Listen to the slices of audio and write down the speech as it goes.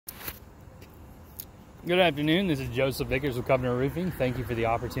Good afternoon. This is Joseph Vickers with Covenant Roofing. Thank you for the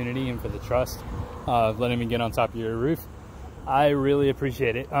opportunity and for the trust of letting me get on top of your roof. I really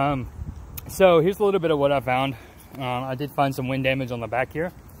appreciate it. So here's a little bit of what I found. I did find some wind damage on the back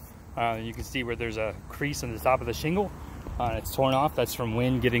here. You can see where there's a crease in the top of the shingle. It's torn off. That's from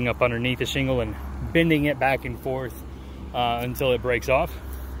wind getting up underneath the shingle and bending it back and forth until it breaks off.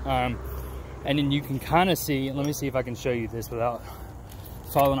 And then you can kind of see, let me see if I can show you this without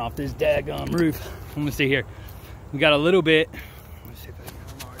falling off this daggum roof. Let me see here. We got a little bit. Let's see if I can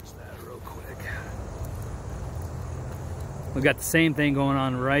enlarge that real quick. We've got the same thing going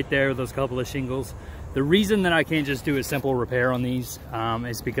on right there with those couple of shingles. The reason that I can't just do a simple repair on these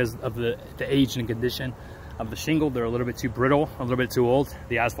is because of the age and condition of the shingle. They're a little bit too brittle, a little bit too old.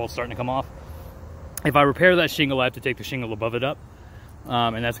 The asphalt's starting to come off. If I repair that shingle, I have to take the shingle above it up,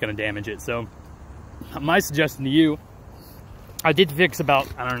 and that's going to damage it. So my suggestion to you, I did fix about,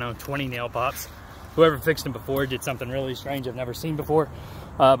 I don't know, 20 nail pops. Whoever fixed them before did something really strange I've never seen before,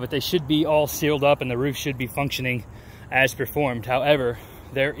 but they should be all sealed up and the roof should be functioning as performed. However,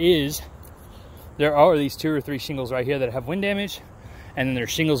 there are these 2 or 3 shingles right here that have wind damage, and then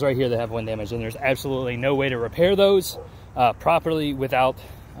there's shingles right here that have wind damage, and there's absolutely no way to repair those properly without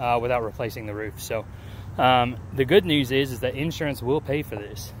replacing the roof. So the good news is that insurance will pay for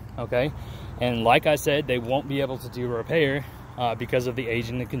this, okay? And like I said, they won't be able to do a repair because of the age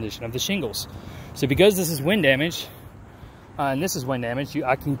and the condition of the shingles. So because this is wind damage, and this is wind damage,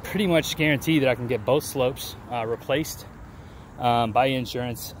 I can pretty much guarantee that I can get both slopes replaced by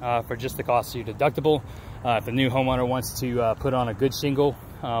insurance for just the cost of your deductible. If a new homeowner wants to put on a good shingle,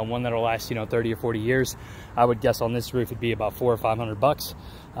 one that'll last 30 or 40 years, I would guess on this roof it'd be about $400 or $500.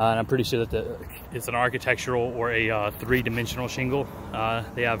 And I'm pretty sure that it's an architectural or a 3-dimensional shingle.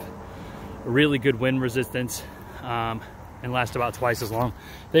 They have really good wind resistance and last about twice as long.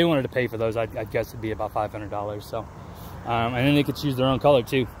 If they wanted to pay for those, I'd guess it'd be about $500. So, and then they could choose their own color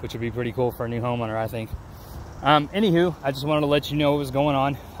too, which would be pretty cool for a new homeowner, I think. Anywho, I just wanted to let you know what was going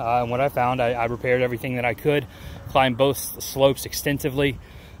on and what I found. I repaired everything that I could, climbed both slopes extensively.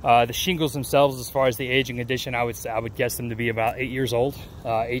 The shingles themselves, as far as the age and condition, I would guess them to be about 8 years old,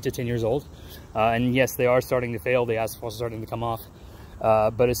 8 to 10 years old. And yes, they are starting to fail. The asphalt's starting to come off.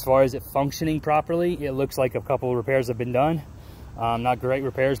 But as far as it functioning properly, it looks like a couple of repairs have been done. Not great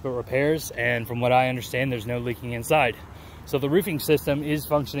repairs, but repairs. And from what I understand, there's no leaking inside. So the roofing system is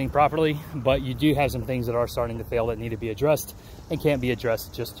functioning properly, but you do have some things that are starting to fail that need to be addressed and can't be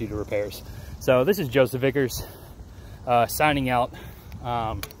addressed just due to repairs. So this is Joseph Vickers signing out.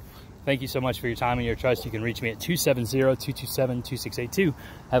 Thank you so much for your time and your trust. You can reach me at 270-227-2682.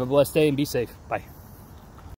 Have a blessed day and be safe. Bye.